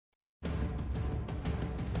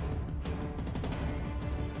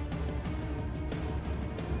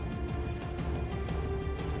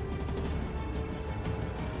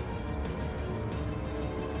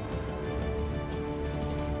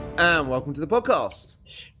and welcome to the podcast.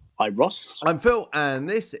 I'm Ross. I'm Phil, and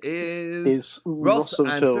this is Ross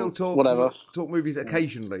and Phil talk movies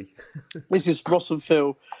occasionally. This is Ross and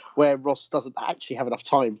Phil, where Ross doesn't actually have enough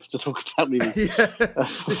time to talk about movies.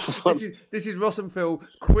 This is Ross and Phil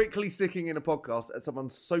quickly sticking in a podcast at some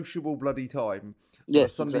unsociable bloody time on a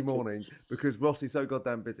Sunday morning because Ross is so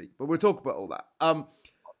goddamn busy. But we'll talk about all that.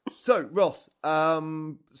 So, Ross,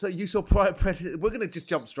 so you saw Pride and Predator. We're going to just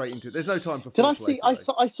jump straight into it. There's no time for Did I see? I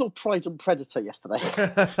saw Pride and Predator yesterday.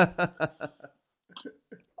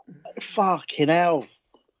 Fucking hell.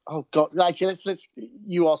 Oh, God. Actually, let's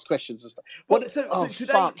you ask questions and stuff.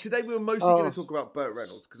 Today we were mostly going to talk about Burt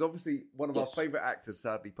Reynolds, because obviously one of our favourite actors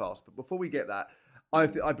sadly passed. But before we get that, I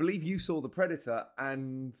believe you saw The Predator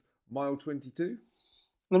and Mile 22?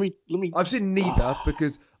 Let me. I've seen neither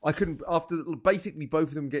because I couldn't. After basically both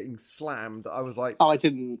of them getting slammed, I was like, "Oh, I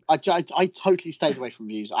didn't. I totally stayed away from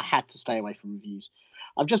reviews. I had to stay away from reviews.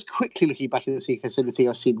 I'm just quickly looking back and see if there's anything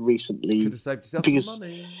I've seen recently. Could have saved yourself some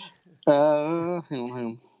money. Hang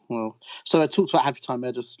on. Well, so I talked about Happy Time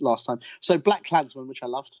Murders last time. So Black Klansman, which I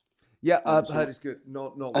loved. Yeah, I've heard it's good.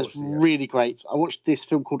 Not That's really great. I watched this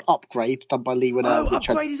film called Upgrade, done by Lee Winnell. Oh,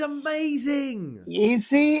 Upgrade is amazing.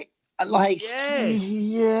 Is it? Like, yes,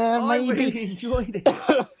 yeah, maybe. I really enjoyed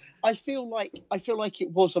it. I feel like it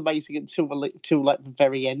was amazing until the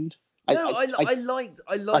very end. I liked.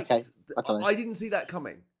 Okay, I didn't see that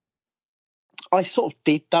coming. I sort of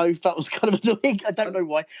did though. That was kind of annoying. I don't know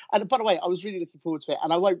why. And by the way, I was really looking forward to it,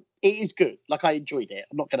 and it is good. Like, I enjoyed it.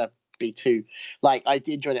 I'm not gonna be too I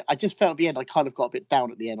enjoyed it. I just felt at the end I kind of got a bit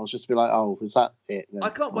down at the end. I was just like, oh, is that it? Then, I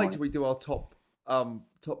can't wait till we do our top 5,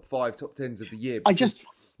 top 10s of the year.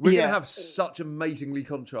 We're going to have such amazingly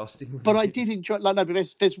contrasting movies. But I did enjoy but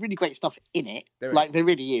there's really great stuff in it. There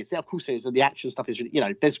really is. Of course there is. And the action stuff is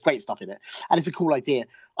really, there's great stuff in it. And it's a cool idea.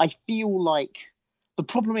 I feel like the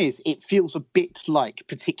problem is it feels a bit like,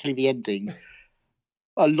 particularly the ending,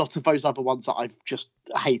 a lot of those other ones that I've just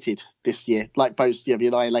hated this year. Like both the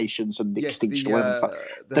Annihilations and the Extinction.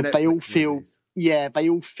 They all feel, they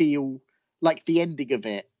all feel like the ending of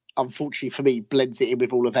it, unfortunately for me, blends it in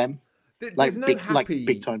with all of them. There's no happy,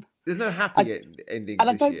 big time. There's no happy endings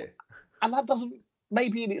this year. And that doesn't,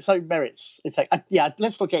 maybe in its own merits, it's like,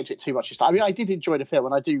 let's not get into it too much. I mean, I did enjoy the film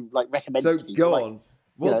and I do recommend it to people. So go on.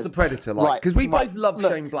 What's The Predator like? Because we both love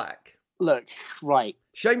Shane Black. Look, right.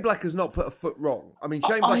 Shane Black has not put a foot wrong. I mean,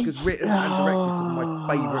 Shane Black has written and directed some of my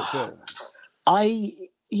favourite films. I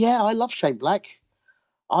love Shane Black.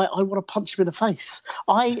 I want to punch him in the face.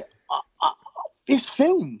 This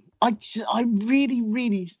film, I really,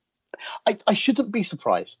 really... I shouldn't be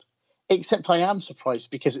surprised, except I am surprised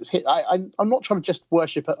because it's hit. I'm not trying to just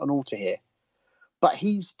worship at an altar here, but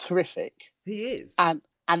he's terrific. He is, and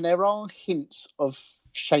there are hints of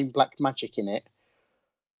Shane Black magic in it,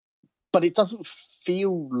 but it doesn't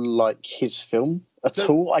feel like his film at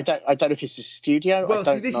all. I don't know if it's his studio. Well,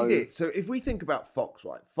 see, this is it. So if we think about Fox,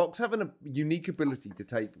 right? Fox having a unique ability to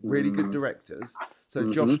take really good directors.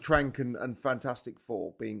 So Josh Trank and Fantastic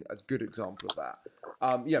Four being a good example of that.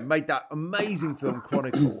 Made that amazing film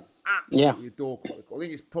Chronicle. Absolutely adore Chronicle. I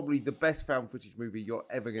think it's probably the best found footage movie you're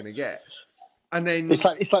ever going to get. And then it's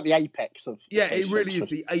like the apex of it really is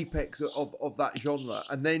the apex of that genre.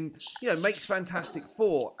 And then makes Fantastic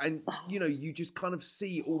Four, and you just kind of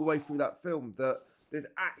see all the way through that film that there's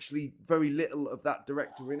actually very little of that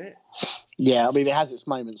director in it. Yeah, I mean, it has its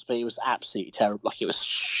moments, but it was absolutely terrible. Like, it was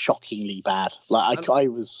shockingly bad. Like, I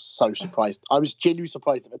was so surprised. I was genuinely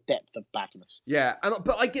surprised at the depth of badness. Yeah,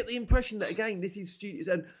 but I get the impression that, again, this is studios,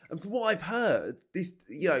 and from what I've heard, this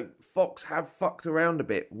Fox have fucked around a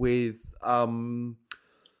bit with Predator,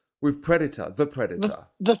 The Predator.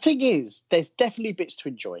 The thing is, there's definitely bits to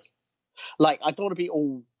enjoy. Like, I don't want to be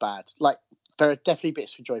all bad. Like, there are definitely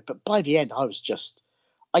bits to enjoy, but by the end, I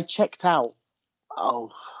checked out.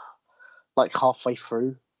 Like halfway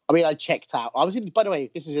through. I mean, I checked out. I was in. By the way,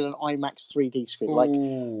 this is in an IMAX 3D screen.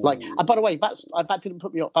 And by the way, that didn't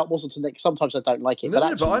put me off. That wasn't a neck. Sometimes I don't like it. But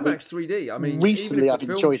IMAX 3D. I mean, recently I've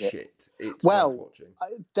enjoyed it. It's worth watching.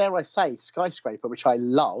 Dare I say, Skyscraper, which I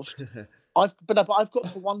loved. I've got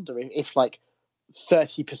to wonder if like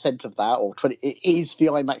 30% of that or 20 it is the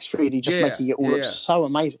IMAX 3D just making it all look so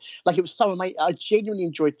amazing. Like, it was so amazing. I genuinely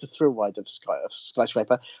enjoyed the thrill ride of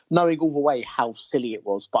Skyscraper, knowing all the way how silly it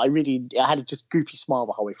was. But I had a just goofy smile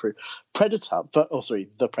the whole way through.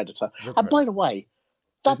 The Predator. And by the way,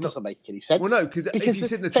 that doesn't make any sense. Well, no, because if you've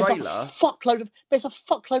seen the trailer, there's a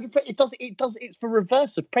fuckload of. It's the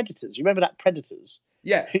reverse of Predators. You remember that Predators?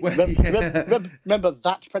 Yeah. Remember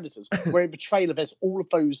that Predators, where in the trailer there's all of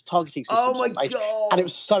those targeting systems. Oh my God. And it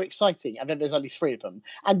was so exciting. And then there's only 3 of them.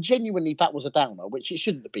 And genuinely, that was a downer, which it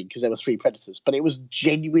shouldn't have been because there were 3 Predators. But it was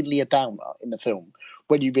genuinely a downer in the film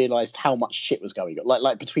when you realised how much shit was going on.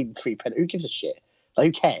 Like between 3 Predators, who gives a shit? Like,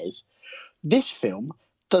 who cares? This film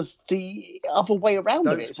does the other way around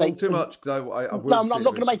of it. Don't spoil too much because I will. No, I'm not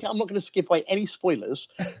going to make it. I'm not going to skip away any spoilers.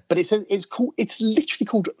 But it's called. It's literally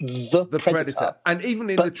called the Predator. And even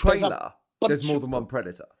in the trailer, there's more than one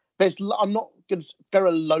Predator. I'm not going to. There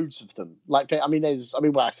are loads of them. Like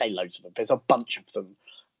well, I say loads of them. There's a bunch of them,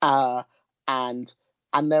 and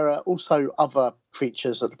there are also other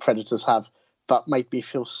creatures that the Predators have that make me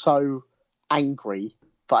feel so angry.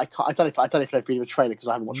 But I don't know if they've been in a trailer because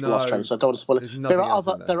I haven't watched the last trailer, so I don't want to spoil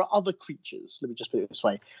it. There are other creatures. Let me just put it this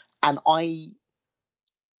way, and I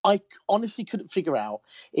honestly couldn't figure out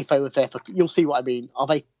if they were there for. You'll see what I mean. Are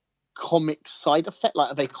they comic side effect?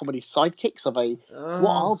 Like, are they comedy sidekicks? Are they? What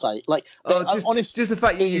are they? Like, just the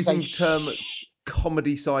fact you're using the term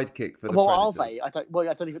comedy sidekick for the Predators. Are they? I don't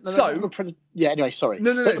even. No, yeah. Anyway, sorry.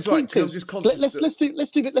 No. It's right. Let's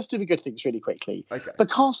do the good things really quickly. Okay. The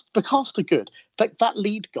cast are good. That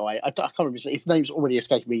lead guy, I can't remember his name's already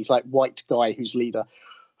escaping me. He's like white guy who's leader.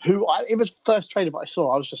 It was first trailer that I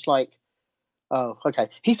saw. I was just like, oh, okay.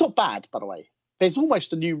 He's not bad, by the way. There's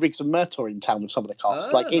almost a new Riggs and Murtaugh in town with some of the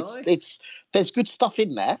cast. Nice. There's good stuff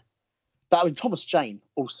in there. Thomas Jane,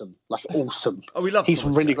 awesome, awesome. Oh, we love. He's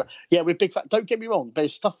Thomas really Jane. great. Yeah, we're big fan. Don't get me wrong.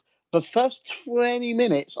 There's stuff. The first 20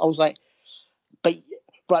 minutes, I was like, but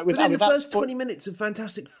the first 20 minutes of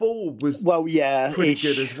Fantastic Four was pretty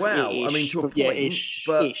good as well. I mean, to a point,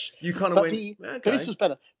 but you kind of went. Okay. But this was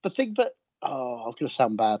better. The thing that I'm going to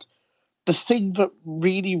sound bad. The thing that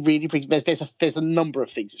really, really brings there's a number of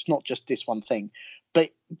things. It's not just this one thing, but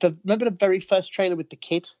remember the very first trailer with the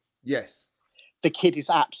kid? Yes. The kid is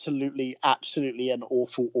absolutely an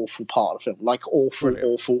awful part of the film. Like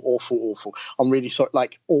awful. I'm really sorry.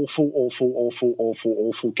 Like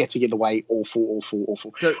awful. Getting in the way. Awful.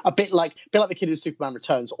 So a bit like the kid in Superman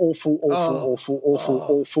Returns. Awful.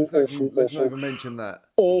 Let's not even mention that.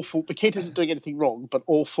 Awful. The kid isn't doing anything wrong, but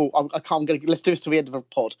awful. Let's do this to the end of the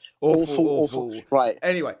pod. Awful. Right.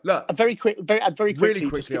 Anyway, look. Very quick,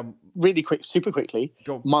 super quickly.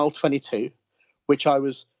 Mile 22, which I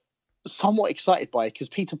was somewhat excited by because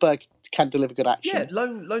Peter Berg can deliver good action. Yeah,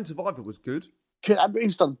 Lone Survivor was good.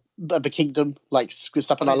 He's done The Kingdom, like good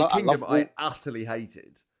stuff, and I utterly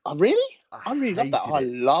hated. Oh, really? I really love that. I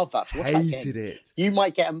love that. Hated it. You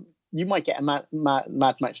might get a Mad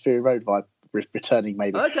Max Fury Road vibe returning,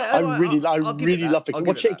 maybe. Okay, I really love it.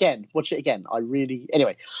 Watch it again.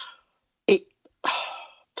 Anyway.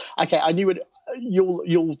 Okay, I knew it.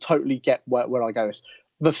 You'll totally get where I go.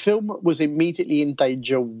 The film was immediately in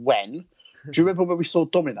danger when... Do you remember when we saw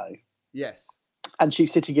Domino? Yes. And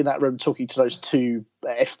she's sitting in that room talking to those 2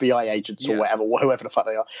 FBI agents or whatever, or whoever the fuck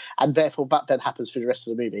they are. And therefore that then happens for the rest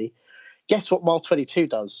of the movie. Guess what Mile 22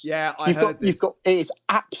 does? Yeah, I heard this. It is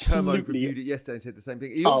absolutely... Kermode reviewed it yesterday and said the same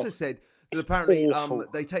thing. He also said that apparently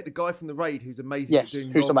they take the guy from The Raid who's amazing at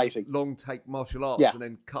doing long take martial arts and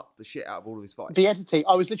then cut the shit out of all of his fights. The editing,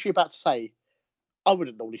 I was literally about to say... I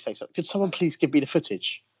wouldn't normally say so. Could someone please give me the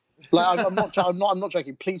footage? Like, I'm not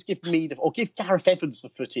joking. Please give me or give Gareth Evans the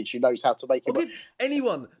footage who knows how to make it. Or give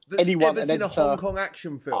anyone that's ever seen a Hong Kong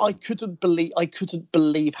action film. I couldn't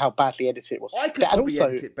believe how badly edited it was. I could probably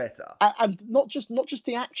edit it better. And not just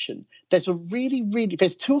the action. There's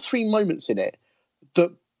there's 2 or 3 moments in it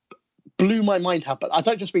that blew my mind out. But I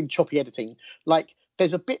don't just mean choppy editing. Like,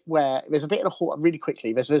 there's a bit in a hall really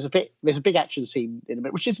quickly. There's a big action scene in a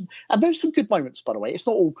bit, and there's some good moments, by the way. It's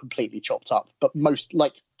not all completely chopped up, but most,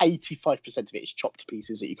 like 85% of it is chopped to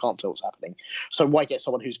pieces that you can't tell what's happening. So why get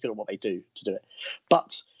someone who's good at what they do to do it?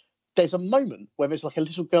 But there's a moment where there's like a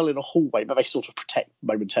little girl in a hallway, but they sort of protect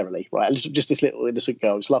momentarily, right? Just this little innocent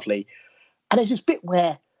girl. It's lovely. And there's this bit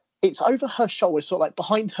where it's over her shoulder, sort of like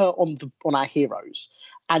behind her on our heroes,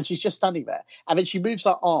 and she's just standing there. And then she moves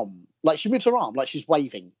her arm, like she's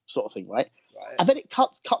waving, sort of thing, right? And then it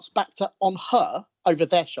cuts back to on her over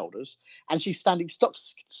their shoulders, and she's standing stock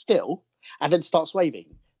still, and then starts waving.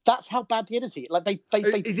 That's how bad the editing. Like they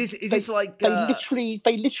literally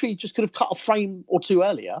just could have cut a frame or 2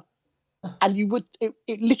 earlier, and you would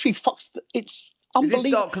it literally fucks. It's unbelievable.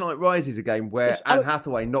 Is this Dark Knight Rises a game where Anne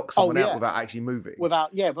Hathaway knocks someone out without actually moving?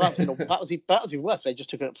 But that was even worse. They just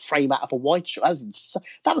took a frame out of a wide shot.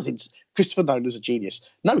 That was Christopher Nolan is a genius.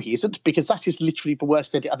 No, he isn't, because that is literally the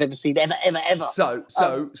worst edit I've ever seen, ever. So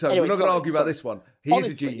anyway, we're not going to argue about this one. He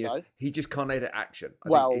is a genius. He just can't edit action.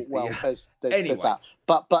 There's that.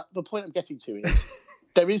 But the point I'm getting to is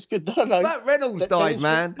There is good. No. Burt Reynolds died,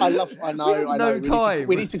 man. I know. No time.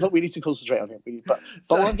 We need to concentrate on him. But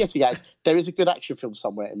what I'm getting at is there is a good action film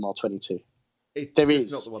somewhere in Mile 22. There is.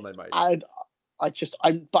 It's not the one they made. And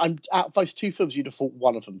I'm out of those two films, you'd have thought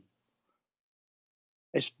one of them.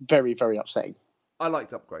 It's very, very upsetting. I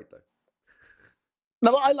liked Upgrade though.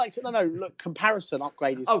 No, I liked it. No. Look, comparison,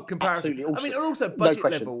 Upgrade is absolutely awesome. I mean, and also budget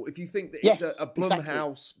level. If you think that it's a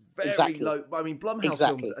Blumhouse, very low. I mean, Blumhouse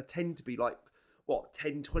films tend to be like what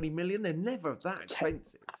 10, 20 million. They're never that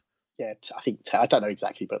expensive. Yeah, I think 10. I don't know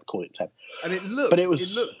exactly, but call it 10. And it looked great.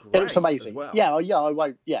 It looks amazing. Well. Yeah. I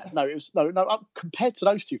won't. Yeah, no, it was compared to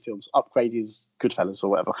those two films, Upgrade is Goodfellas or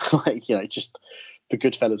whatever. Like just the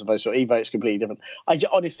Goodfellas of those. Or Evo, it's completely different.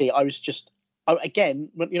 Honestly, I was just. Again,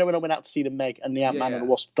 when I went out to see the Meg and the Ant-Man and the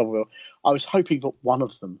Wasp double bill, I was hoping that one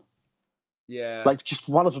of them, like just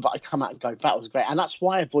one of them, that I come out and go, that was great, and that's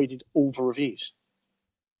why I avoided all the reviews.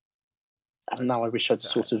 And now I wish I'd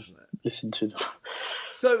sort of listened to them.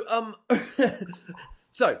 So,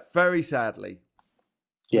 so very sadly,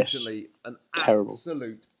 recently, an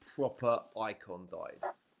absolute proper icon died.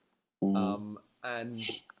 And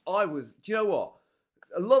I was, do you know what?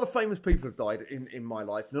 A lot of famous people have died in my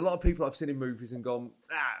life, and a lot of people I've seen in movies and gone,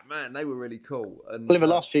 man, they were really cool. And in the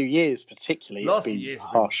last few years, particularly, it's been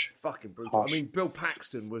harsh, fucking brutal. Harsh. I mean, Bill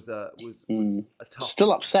Paxton was a tough.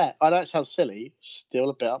 Still upset. I know it sounds silly, still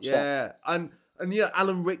a bit upset. Yeah, and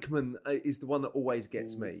Alan Rickman is the one that always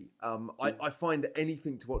gets me. I find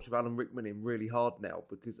anything to watch with Alan Rickman in really hard now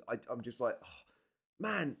because I'm just like,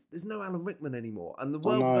 man, there's no Alan Rickman anymore, and the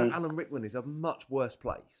world without Alan Rickman is a much worse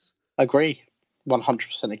place. Agree.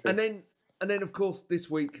 100% agree. And then, of course, this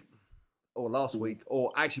week or last week,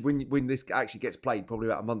 or actually when this actually gets played, probably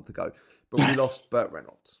about a month ago, but we lost Burt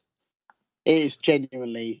Reynolds. It is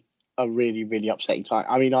genuinely a really, really upsetting time.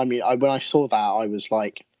 I mean, when I saw that, I was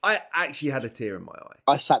like, I actually had a tear in my eye.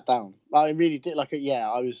 I sat down. I really did. I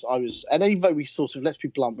was, and even though we sort of, let's be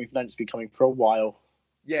blunt, we've known it's been coming for a while.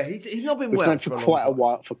 Yeah, he's not been we've well known for quite a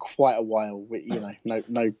while. For quite a while, we know.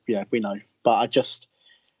 But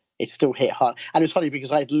it still hit hard. And it's funny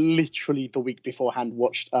because I had literally the week beforehand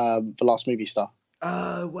watched The Last Movie Star.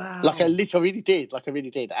 Oh, wow. I really did.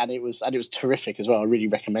 And it was terrific as well. I really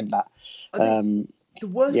recommend that. The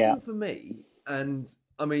worst thing for me, and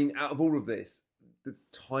I mean, out of all of this, the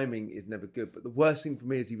timing is never good, but the worst thing for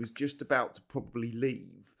me is he was just about to probably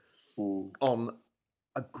leave on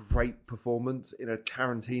a great performance in a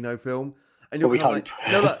Tarantino film. And you're kind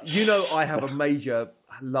of like, look, I have a major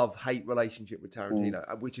love-hate relationship with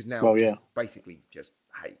Tarantino, which is now basically just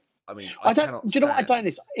hate. I mean, I don't. Do you know what I don't?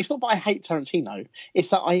 It's not that I hate Tarantino. It's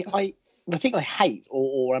that the thing I hate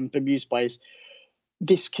or am bemused by is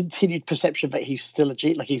this continued perception that he's still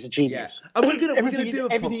he's a genius. Yeah. And we're gonna do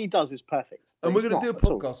everything he does is perfect. And we're going to do a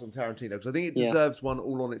podcast on Tarantino because I think it deserves one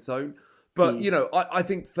all on its own. But, I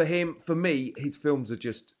think for me, his films are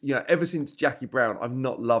just, ever since Jackie Brown, I've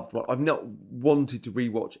not wanted to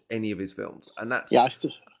rewatch any of his films. And that's... Yeah, I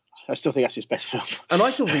still think that's his best film. And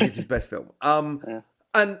I still think it's his best film. But,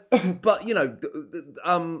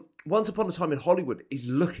 Once Upon a Time in Hollywood is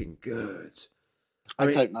looking good.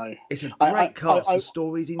 I don't know. It's a great cast. The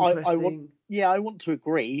story's interesting. I want to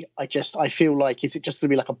agree. I feel like, is it just going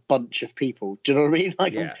to be like a bunch of people? Do you know what I mean?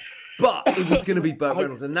 Yeah. But it was going to be Burt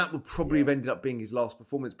Reynolds, and that would probably have ended up being his last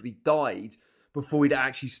performance. But he died before he'd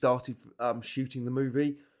actually started shooting the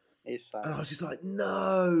movie. And I was just like,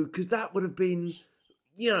 no, because that would have been,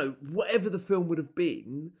 whatever the film would have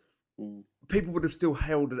been, people would have still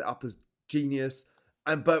held it up as genius,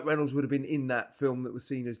 and Burt Reynolds would have been in that film that was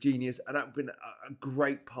seen as genius, and that would have been a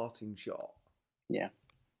great parting shot. Yeah.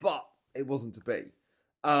 But it wasn't to be.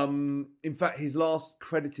 In fact, his last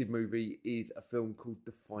credited movie is a film called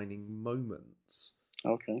Defining Moments.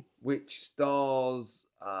 Okay. Which stars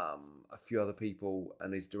a few other people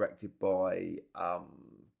and is directed by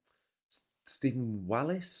Stephen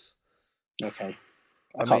Wallace. Okay.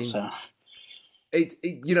 I can't say.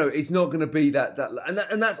 It's not going to be that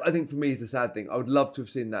and that's I think for me is the sad thing. I would love to have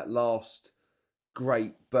seen that last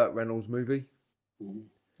great Burt Reynolds movie. Mm.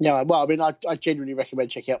 Yeah, well, I mean, I genuinely recommend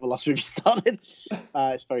checking out The Last Movie Started.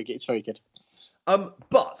 It's very good. It's very good.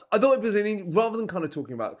 But I thought it was rather than kind of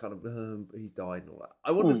talking about kind of he's died and all that.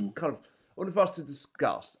 I wanted for us to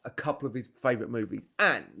discuss a couple of his favourite movies,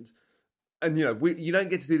 and you don't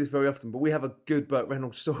get to do this very often, but we have a good Burt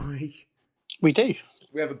Reynolds story. We do.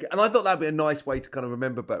 And I thought that'd be a nice way to kind of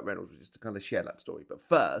remember Burt Reynolds, just to kind of share that story. But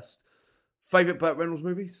first, favourite Burt Reynolds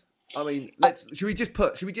movies. I mean, should we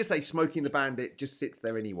just say Smokey and the Bandit just sits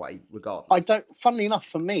there anyway, regardless? Funnily enough,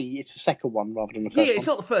 for me, it's the second one rather than the first one. Yeah, it's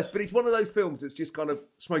not the first, but it's one of those films that's just kind of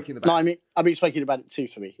Smokey and the Bandit. No, I mean Smokey and the Bandit 2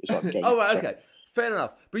 for me is what I'm getting. Oh, right, okay. Fair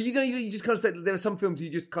enough. But you just kind of said that there are some films you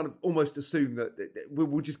just kind of almost assume that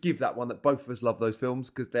we'll just give that one, that both of us love those films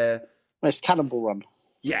because they're... It's Cannonball Run.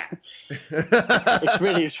 Yeah.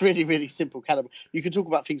 It's really simple. Cannibal. You can talk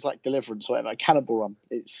about things like Deliverance or whatever. Cannibal Run.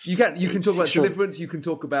 You can talk about Deliverance. You can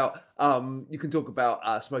talk about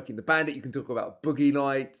Smoking the Bandit. You can talk about Boogie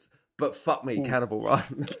Nights. But fuck me, Cannibal Run.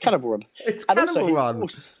 It's Cannibal Run. It's Cannibal Run.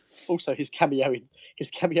 Also, his cameo in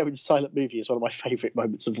Silent Movie is one of my favourite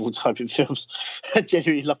moments of all time in films. I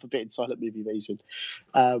genuinely love the bit in Silent Movie. Amazing.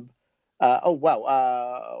 What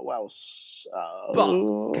else?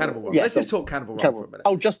 But Cannibal Run. Let's just talk Cannibal Run for a minute.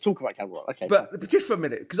 Oh, just talk about Cannibal Run. Okay. But just for a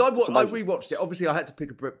minute, because I rewatched it. Obviously, I had to pick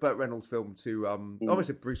a Burt Reynolds film to. I almost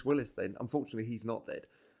said Bruce Willis. Then, unfortunately, he's not dead.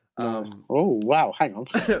 Oh wow! Hang on.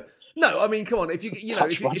 No, I mean, come on. If you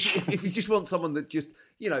just want someone that just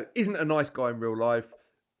isn't a nice guy in real life,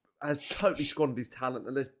 has totally squandered his talent,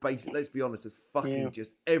 and let's be honest, as fucking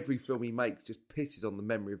just every film he makes just pisses on the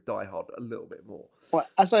memory of Die Hard a little bit more. Well,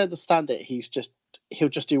 as I understand it, he'll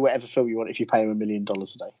just do whatever film you want if you pay him $1 million a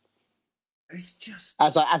day. It's just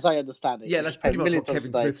as I understand it. Yeah, that's pretty much what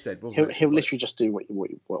Kevin Smith said. He'll literally just do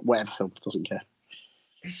whatever film, doesn't care.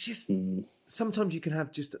 It's just sometimes you can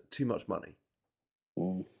have just too much money.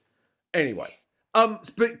 Mm. Anyway,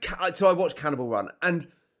 so I watched Cannibal Run, and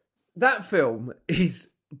that film is,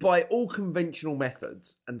 by all conventional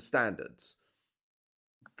methods and standards,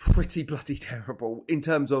 pretty bloody terrible in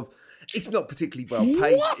terms of it's not particularly well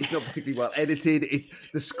paced, it's not particularly well edited,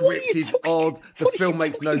 the script is odd, the film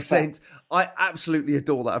makes no sense. I absolutely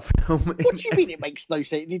adore that film. What do you mean it makes no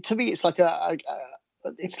sense? To me, it's like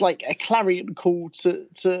it's like a clarion call to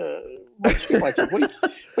screenwriting. What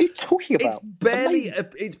are you talking about?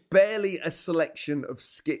 It's barely a selection of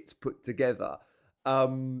skits put together.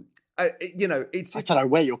 It's just... I don't know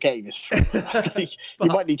where you're getting this from. You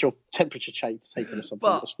might need your temperature change taken or something.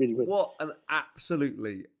 That's really weird. What an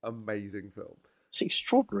absolutely amazing film! It's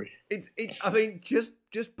extraordinary. I mean, just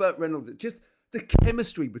Burt Reynolds, just the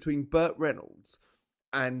chemistry between Burt Reynolds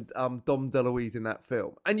and Dom DeLuise in that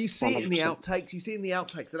film, and you see 100%. It in the outtakes. You see in the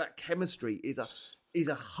outtakes that chemistry is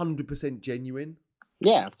 100% genuine.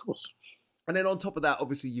 Yeah, of course. And then on top of that,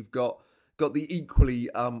 obviously, you've got the equally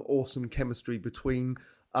awesome chemistry between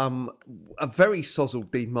a very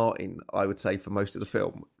sozzled Dean Martin, I would say, for most of the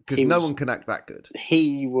film, because no one can act that good.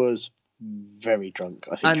 He was very drunk,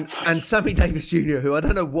 I think. And Sammy Davis Jr., who I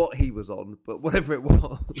don't know what he was on, but whatever it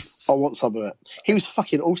was. I want some of it. He was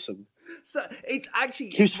fucking awesome. So it's actually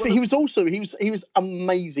he was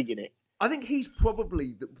amazing in it. I think he's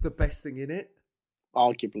probably the best thing in it,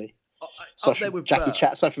 arguably. Up there with Jackie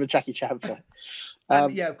Chan. Sorry for the Jackie Chan.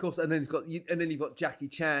 Yeah, of course. And then you've got Jackie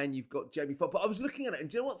Chan. You've got Jamie Foxx. But I was looking at it, and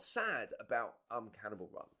do you know what's sad about Cannibal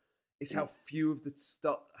Run? Is how few of them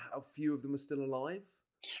are still alive.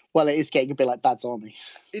 Well, it is getting a bit like Dad's Army.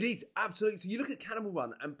 It is absolutely. So you look at Cannibal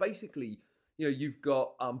Run, and basically, you've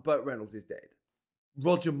got Burt Reynolds is dead.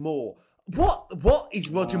 Roger Moore. What is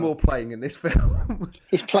Roger Moore playing in this film?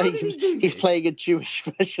 He's playing a Jewish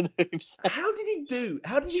version of himself. How did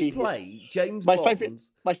he play James Bond?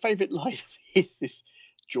 My favourite line is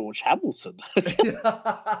George Hamilton.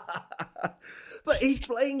 But he's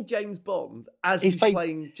playing James Bond as he's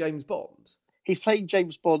playing James Bond. He's playing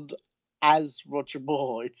James Bond as Roger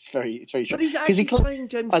Moore. It's very true. But he's actually playing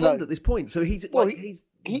James Bond at this point. So he's in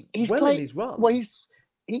his run. Well,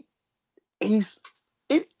 he's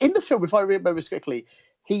in the film, if I remember this correctly,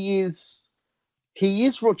 he is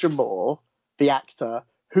Roger Moore, the actor,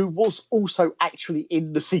 who was also actually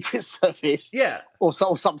in the Secret Service, or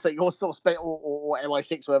something, or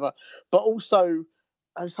MI6, or whatever. But also,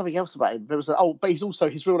 there's something else about him. But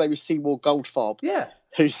his real name is Seymour Goldfarb. Yeah,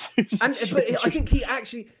 I think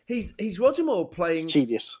he's Roger Moore playing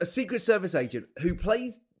genius, a Secret Service agent who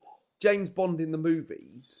plays James Bond in the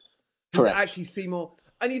movies. Correct. Actually, Seymour.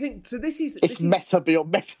 And you think, so it's meta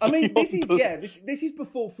beyond meta. I mean, this is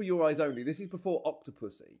before For Your Eyes Only. This is before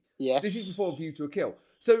Octopussy. Yes. This is before View to a Kill.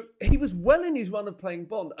 So he was well in his run of playing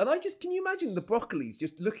Bond. And can you imagine the Broccolis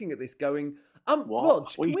just looking at this going,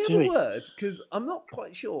 Rog, can we have a word? Because I'm not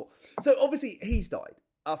quite sure. So obviously he's died.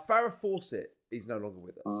 Farrah Fawcett is no longer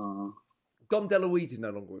with us. Dom DeLuise is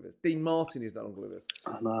no longer with us. Dean Martin is no longer with us.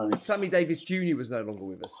 I know. Sammy Davis Jr. was no longer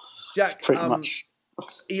with us. Jack much.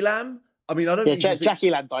 Elam. I mean, I don't. Yeah, Jack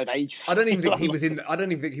Elam died ages. I don't even think he was in. I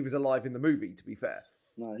don't even think he was alive in the movie. To be fair.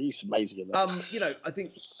 No, he's amazing in that. I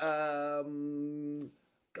think. God,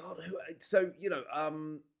 who? So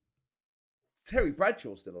Terry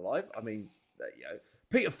Bradshaw's still alive. I mean,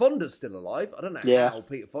 Peter Fonda's still alive. I don't know how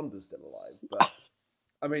Peter Fonda's still alive, but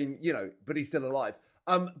I mean, but he's still alive.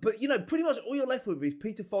 But pretty much all you're left with is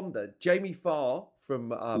Peter Fonda, Jamie Farr from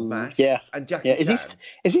MASH, and Jackie Chan.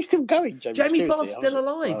 Is he still going, Jamie? Jamie Farr's still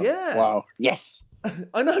alive, yeah. Wow. Yes.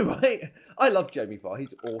 I know, right? I love Jamie Farr.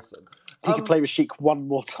 He's awesome. He can play the Sheik one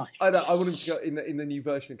more time. I know. I want him to go in the new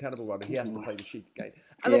version of Cannibal Run. He has to play the Sheik again.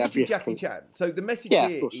 And obviously Jackie Chan. So the message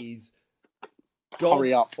here is, God,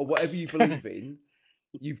 hurry up, or whatever you believe in,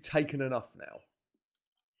 you've taken enough now.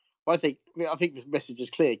 I think this message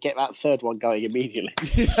is clear. Get that third one going immediately.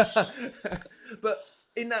 Yeah. But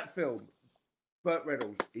in that film, Burt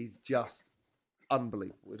Reynolds is just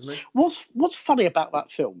unbelievable, isn't he? What's funny about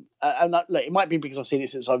that film? And look, it might be because I've seen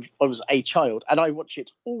it since I was a child, and I watch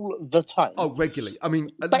it all the time. Oh, regularly. I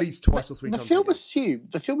mean, at least twice or three times.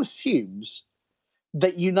 The film assumes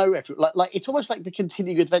that like it's almost like the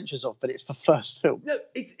continuing adventures of, but it's the first film. No,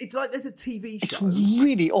 it's like there's a TV show. It's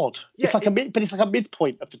really odd. Yeah, it's like it's like a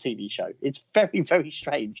midpoint of the TV show. It's very, very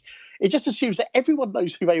strange. It just assumes that everyone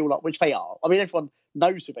knows who they all are, which they are. I mean, everyone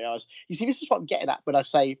knows who they are. You see, this is what I'm getting at when I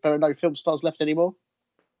say there are no film stars left anymore.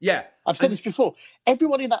 Yeah, I've said this before.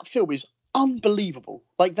 Everyone in that film is unbelievable.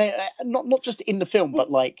 Like they're not just in the film, but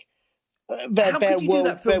like. Their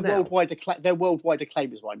worldwide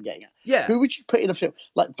acclaim is what I'm getting at. Yeah. Who would you put in a film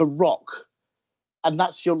like The Rock, and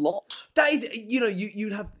that's your lot? That is,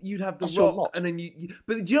 you'd have The Rock, and then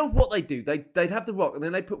but do you know what they do? They'd have The Rock, and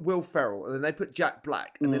then they put Will Ferrell, and then they put Jack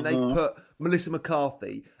Black, and then they put Melissa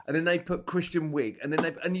McCarthy, and then they put Christian Wiig, and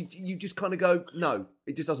then you just kind of go, no,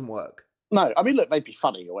 it just doesn't work. No, I mean, look, they'd be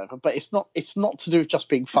funny or whatever, but it's not to do with just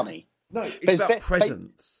being funny. No, it's about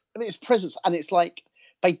presence. It's presence, and it's like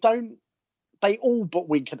they all but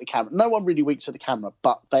wink at the camera. No one really winks at the camera,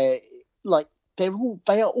 but they are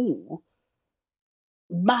all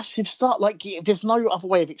massive stars. Like there's no other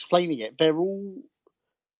way of explaining it. They're all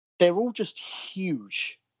just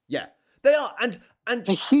huge. Yeah, they are, and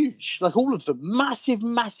they're huge. Like all of them, massive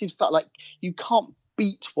stars. Like you can't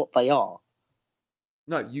beat what they are.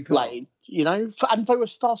 No, you can't. Like and they were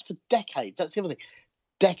stars for decades. That's the other thing.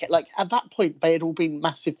 Like at that point, they had all been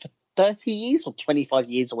massive for 30 years or 25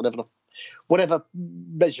 years or whatever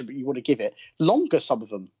measurement you want to give it. Longer, some of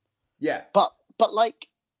them. Yeah. But like,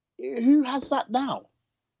 who has that now?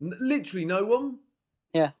 Literally no one.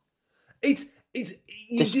 Yeah. It's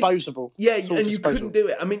disposable. And you couldn't do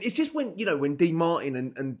it. I mean, it's just when Dean Martin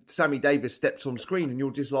and Sammy Davis steps on screen and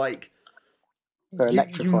you're just like,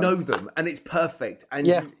 you know them and it's perfect. And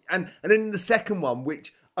and then the second one,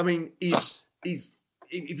 which I mean is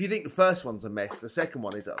if you think the first one's a mess, the second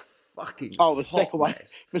one is a fucking the second one.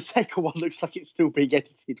 The second one looks like it's still being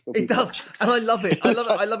edited. It does, and I love it. I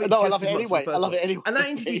love it. No, I love it anyway. I love it anyway. And that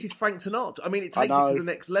introduces Frank Sinatra. I mean, it takes it to the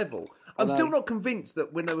next level. I'm still not convinced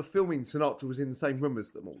that when they were filming, Sinatra was in the same room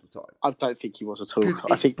as them all the time. I don't think he was at all.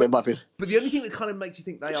 I think there might be. But the only thing that kind of makes you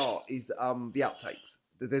think they are is the outtakes.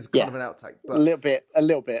 There's kind of an outtake, but a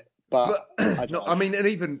little bit. But I mean, and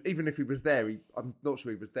even if he was there, I'm not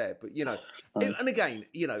sure he was there. But and again,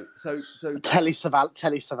 so Telly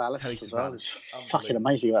Savalas as well. It's fucking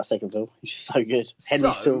amazing about that second film. He's so good.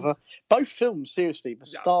 Henry Silva. Both films, seriously, the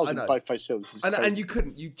stars in both those films. And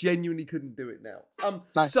you genuinely couldn't do it now.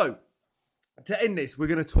 No. So to end this, we're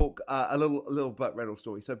going to talk a little Burt Reynolds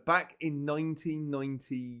story. So back in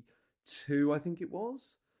 1992, I think it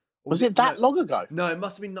was. Was it that long ago? No, it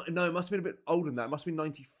must have been. No, it must have been a bit older than that. It must have been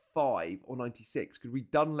 95 or 96. Because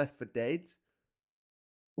we'd done Left 4 Dead.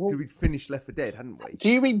 Because we'd finished Left 4 Dead, hadn't we?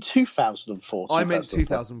 Do you mean 2004? I meant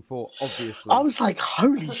 2004, obviously. I was like,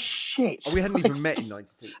 holy shit. We hadn't even met in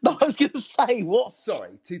 92. No, I was going to say, what?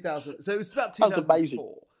 Sorry, 2000. So it was about 2004. That was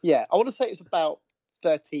amazing. Yeah, I want to say it was about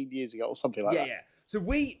 13 years ago or something like that. Yeah. So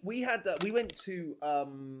we went to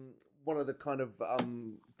one of the kind of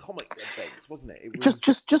comic events, wasn't it? It was...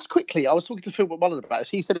 Just quickly, I was talking to Phil McMullen about this.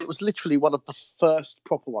 He said it was literally one of the first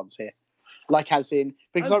proper ones here. Like as in,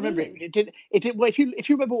 because I remember really? it did. Well, if you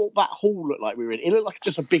remember what that hall looked like we were in, it looked like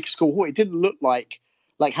just a big school hall. It didn't look like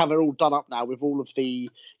how they're all done up now with all of the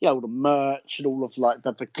all the merch and all of like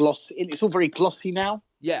the gloss. It's all very glossy now.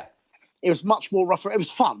 Yeah. It was much more rough. It was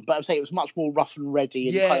fun, but I would say it was much more rough and ready.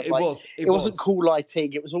 And kind of it was. It wasn't cool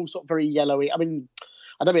lighting. It was all sort of very yellowy. I mean,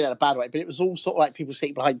 I don't mean that in a bad way, but it was all sort of like people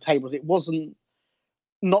sitting behind tables. It wasn't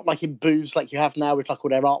not like in booths like you have now with like all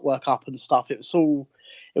their artwork up and stuff. It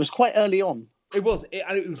was quite early on. It was,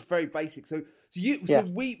 and it was very basic. So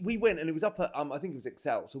we went, and it was up at I think it was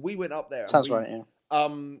Excel. So we went up there. Sounds right, yeah.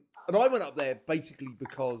 And I went up there basically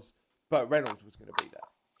because Burt Reynolds was going to be there,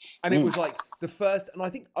 and it was like the first and I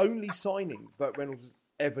think only signing Burt Reynolds has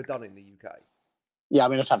ever done in the UK. Yeah, I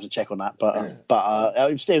mean I'd have to check on that, but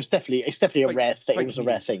it was definitely a rare thing. It was a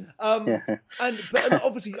rare thing. And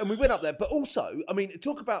obviously, and we went up there, but also, I mean,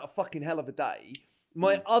 talk about a fucking hell of a day.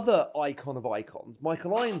 my other icon of icons,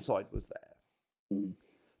 Michael Ironside, was there.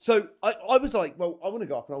 So I was like, well, I want to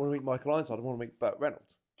go up and I want to meet Michael Ironside. I want to meet Burt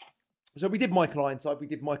Reynolds. So we did Michael Ironside. We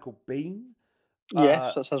did Michael Biehn.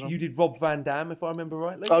 Yes, that sounds right. You did Rob Van Dam, if I remember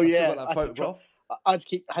rightly. Oh, I've yeah. still got that photograph. I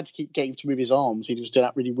had to keep getting him to move his arms. He was doing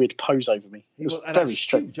that really weird pose over me. It was very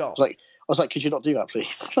strange. I was like, could you not do that,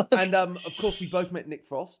 please? And of course, we both met Nick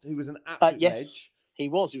Frost, who was an absolute edge. He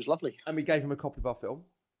was lovely. And we gave him a copy of our film.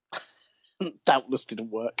 Doubtless didn't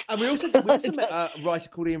work. And we also met a writer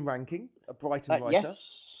called Ian Rankin, a Brighton writer.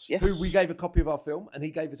 Yes. Who we gave a copy of our film, and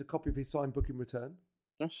he gave us a copy of his signed book in return.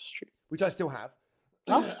 That's true. Which I still have.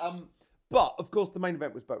 But, of course, the main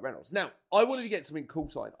event was Burt Reynolds. Now, I wanted to get something cool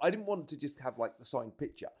signed. I didn't want to just have, like, the signed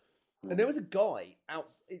picture. And there was a guy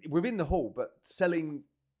out within the hall, but selling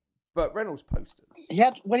Burt Reynolds posters. He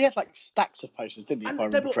had like stacks of posters, didn't he? And if I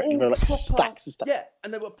remember correctly, they were like stacks and stacks. Yeah,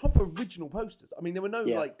 and they were proper original posters. I mean, there were no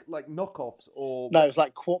like knockoffs or. No, it was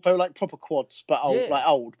like they were like proper quads, but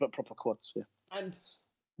old, but proper quads. Yeah. And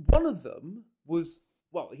one of them was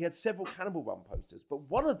he had several Cannibal Run posters, but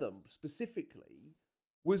one of them specifically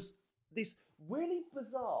was this really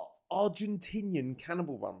bizarre Argentinian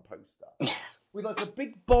Cannibal Run poster with like a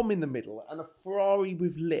big bomb in the middle and a Ferrari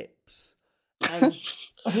with lips. And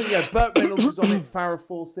Burt Reynolds was on it, Farrah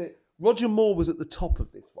Fawcett. Roger Moore was at the top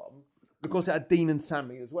of this one. Of course, it had Dean and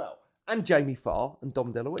Sammy as well. And Jamie Farr and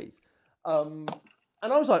Dom DeLuise. And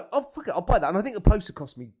I was like, oh, fuck it, I'll buy that. And I think the poster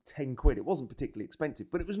cost me 10 quid. It wasn't particularly expensive,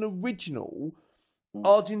 but it was an original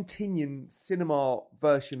Argentinian cinema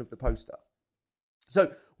version of the poster.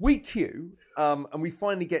 So we queue, and we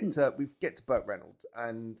finally get to Burt Reynolds,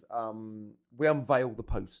 and we unveil the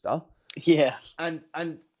poster. Yeah, and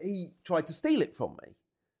he tried to steal it from me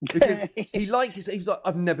because he liked it. He was like,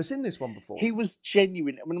 "I've never seen this one before." He was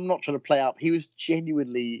genuine. I mean, I'm not trying to play up. He was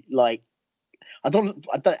genuinely like,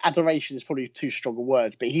 adoration is probably too strong a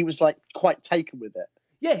word, but he was like quite taken with it.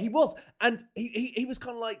 Yeah, he was, and he was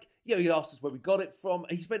kind of like, he asked us where we got it from.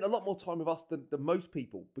 He spent a lot more time with us than most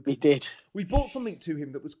people because he did. We bought something to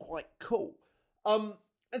him that was quite cool, and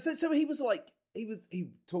so he was like. He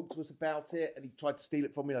talked to us about it and he tried to steal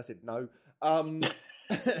it from me and I said no.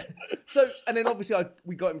 So and then obviously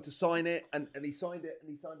we got him to sign it and he signed it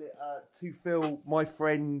to fill my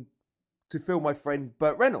friend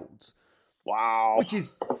Burt Reynolds. Wow. Which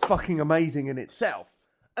is fucking amazing in itself.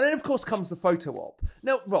 And then of course comes the photo op.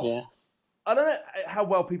 Now Ross, I don't know how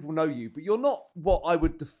well people know you, but you're not what I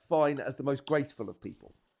would define as the most graceful of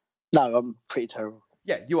people. No, I'm pretty terrible.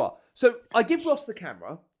 Yeah, you are. So I give Ross the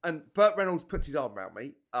camera. And Burt Reynolds puts his arm around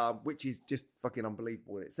me, which is just fucking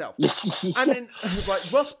unbelievable in itself. And then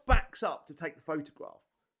Ross backs up to take the photograph.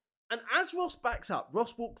 And as Ross backs up,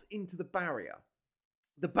 Ross walks into the barrier.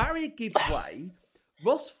 The barrier gives way.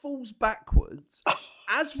 Ross falls backwards.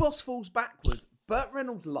 As Ross falls backwards, Burt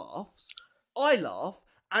Reynolds laughs. I laugh.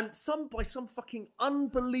 And by some fucking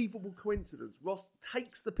unbelievable coincidence, Ross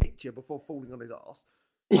takes the picture before falling on his ass.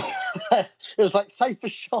 It was like save a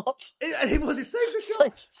shot. It was a save a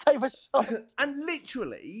shot. Save a shot. And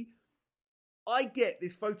literally, I get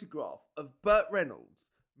this photograph of Burt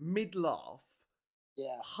Reynolds mid-laugh,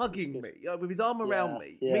 hugging me with his arm around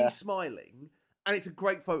me, me smiling, and it's a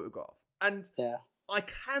great photograph. And I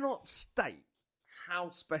cannot state how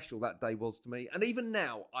special that day was to me. And even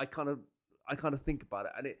now, I kind of think about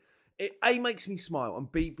it, and it A makes me smile, and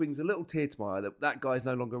B brings a little tear to my eye that guy's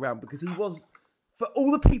no longer around because he was. For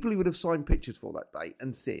all the people he would have signed pictures for that day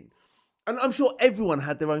and seen. And I'm sure everyone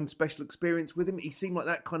had their own special experience with him. He seemed like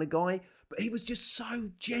that kind of guy, but he was just so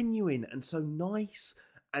genuine and so nice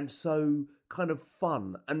and so kind of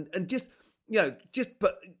fun. And just,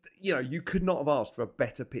 you could not have asked for a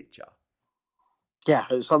better picture. Yeah,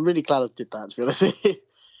 so I'm really glad I did that, to be honest with you.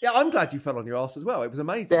 Yeah, I'm glad you fell on your ass as well. It was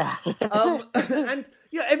amazing. Yeah. And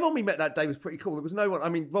everyone we met that day was pretty cool. There was no one. I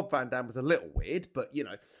mean, Rob Van Dam was a little weird, but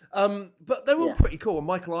but they were all pretty cool. And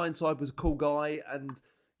Michael Ironside was a cool guy, and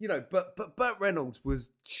but Burt Reynolds was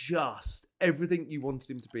just everything you wanted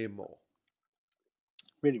him to be and more.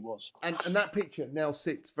 Really was. And that picture now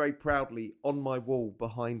sits very proudly on my wall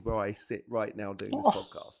behind where I sit right now doing this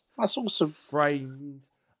podcast. That's awesome. Framed.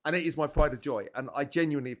 And it is my pride of joy. And I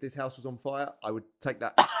genuinely, if this house was on fire, I would take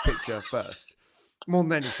that picture first. More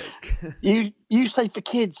than anything. You save for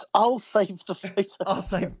kids. I'll save the photo. I'll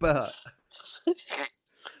save Burt.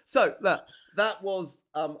 So, that was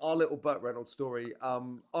our little Burt Reynolds story.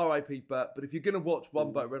 R.I.P. Burt. But if you're going to watch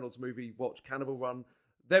one Burt Reynolds movie, watch Cannibal Run.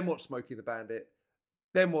 Then watch Smokey the Bandit.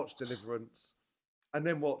 Then watch Deliverance. And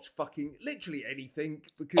then watch fucking literally anything.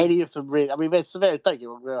 Because any of them really. I mean, don't get me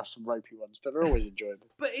wrong, there are some ropey ones, but they're always enjoyable.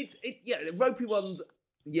 But the ropey ones,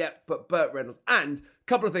 but Burt Reynolds. And a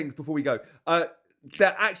couple of things before we go.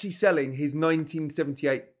 they're actually selling his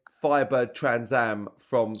 1978 Firebird Trans Am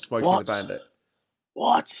from Smokey and the Bandit.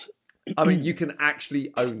 What? I mean, you can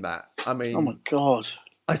actually own that. I mean, oh my God.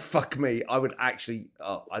 Fuck me. I would actually,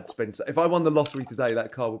 I'd spend, if I won the lottery today,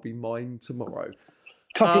 that car would be mine tomorrow.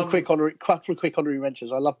 Couple of quick honorary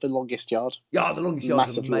mentions. I love The Longest Yard. Yeah, The Longest Yard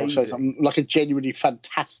is amazing. Like a genuinely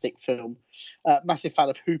fantastic film. Massive fan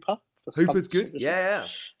of Hooper. Hooper's good. Yeah.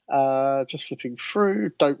 Just flipping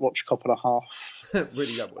through. Don't watch Cop and a Half.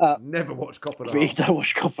 Really don't watch. Never watch Cop and a Half. Really don't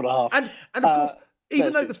watch Cop and a Half. And of course,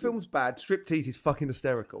 even though the film's bad, Striptease is fucking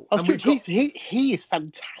hysterical. He is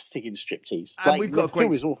fantastic in Striptease. And we've got a great,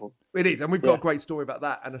 film is awful. It is, and we've got a great story about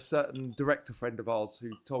that, and a certain director friend of ours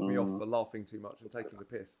who told me off for laughing too much and taking the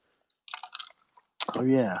piss. Oh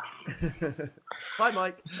yeah. Hi,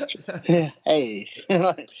 Mike. Hey.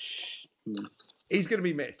 He's going to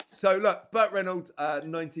be missed. So look, Burt Reynolds,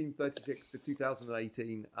 1936 to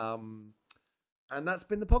 2018, and that's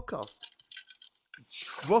been the podcast.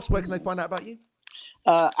 Ross, where can they find out about you?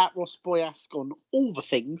 At Ross Boyask on all the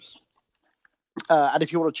things. And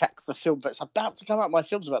if you want to check the film that's about to come out, my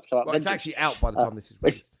film's about to come out. Well, it's actually out by the time this is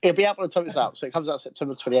released. It'll be out by the time it's out. So it comes out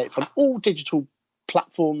September 28th on all digital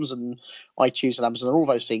platforms and iTunes and Amazon and all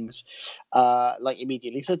those things, like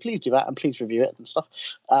immediately. So please do that and please review it and stuff.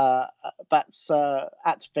 That's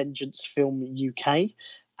at Vengeance Film UK.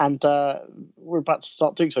 And we're about to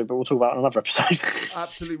start doing so, but we'll talk about it on another episode.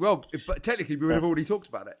 Absolutely. Well, but technically, we would have already talked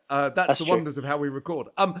about it. That's the wonders of how we record.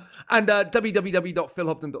 And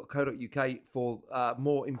www.philhobden.co.uk for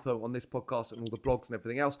more info on this podcast and all the blogs and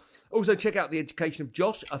everything else. Also, check out The Education of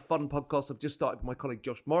Josh, a fun podcast I've just started with my colleague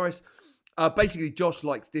Josh Morris. Basically, Josh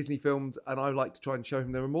likes Disney films, and I like to try and show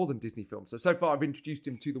him there are more than Disney films. So far, I've introduced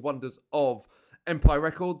him to the wonders of Empire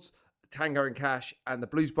Records, Tango and Cash, and the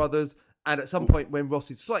Blues Brothers. And at some point, when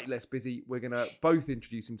Ross is slightly less busy, we're going to both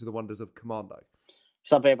introduce him to the wonders of Commando.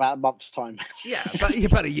 Something about a month's time. Yeah,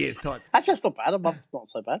 about a year's time. Actually, that's not bad. A month's not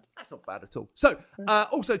so bad. That's not bad at all. So,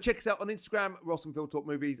 also check us out on Instagram, Ross and Phil Talk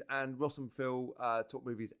Movies, and Ross and Phil Talk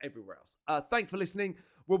Movies everywhere else. Thanks for listening.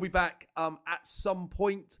 We'll be back at some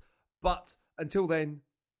point. But until then,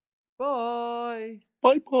 bye.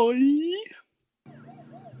 Bye-bye.